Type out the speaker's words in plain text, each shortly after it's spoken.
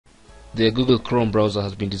The Google Chrome browser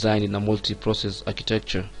has been designed in a multi-process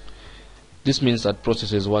architecture. This means that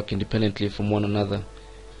processes work independently from one another.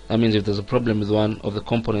 That means if there's a problem with one of the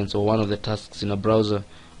components or one of the tasks in a browser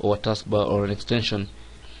or a taskbar or an extension,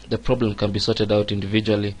 the problem can be sorted out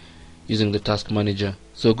individually using the task manager.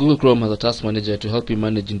 So Google Chrome has a task manager to help you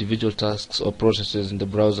manage individual tasks or processes in the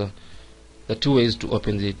browser. There are two ways to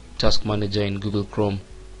open the task manager in Google Chrome.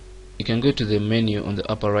 You can go to the menu on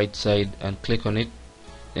the upper right side and click on it,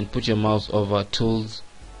 then put your mouse over Tools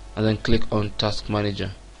and then click on Task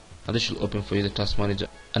Manager, and this should open for you the task manager.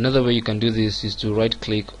 Another way you can do this is to right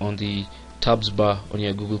click on the tabs bar on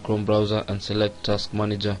your Google Chrome browser and select Task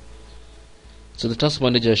Manager. So the task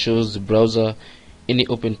manager shows the browser any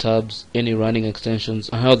open tabs, any running extensions,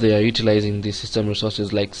 and how they are utilizing the system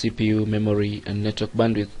resources like CPU, memory, and network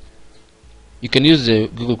bandwidth. You can use the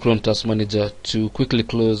Google Chrome Task Manager to quickly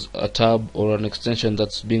close a tab or an extension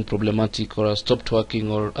that's being problematic or has stopped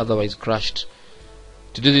working or otherwise crashed.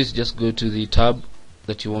 To do this, just go to the tab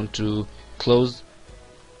that you want to close.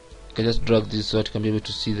 You can just drag this so that you can be able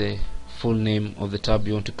to see the full name of the tab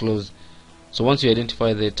you want to close. So once you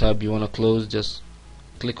identify the tab you want to close, just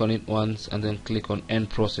click on it once and then click on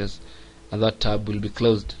End Process, and that tab will be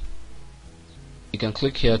closed. You can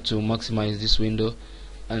click here to maximize this window,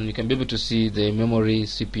 and you can be able to see the memory,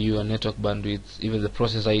 CPU, and network bandwidth, even the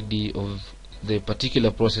process ID of the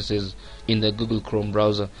particular processes in the Google Chrome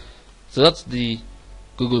browser. So that's the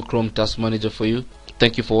Google Chrome Task Manager for you.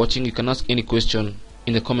 Thank you for watching. You can ask any question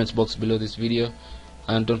in the comments box below this video,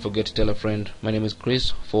 and don't forget to tell a friend. My name is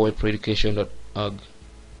Chris for webproeducation.org.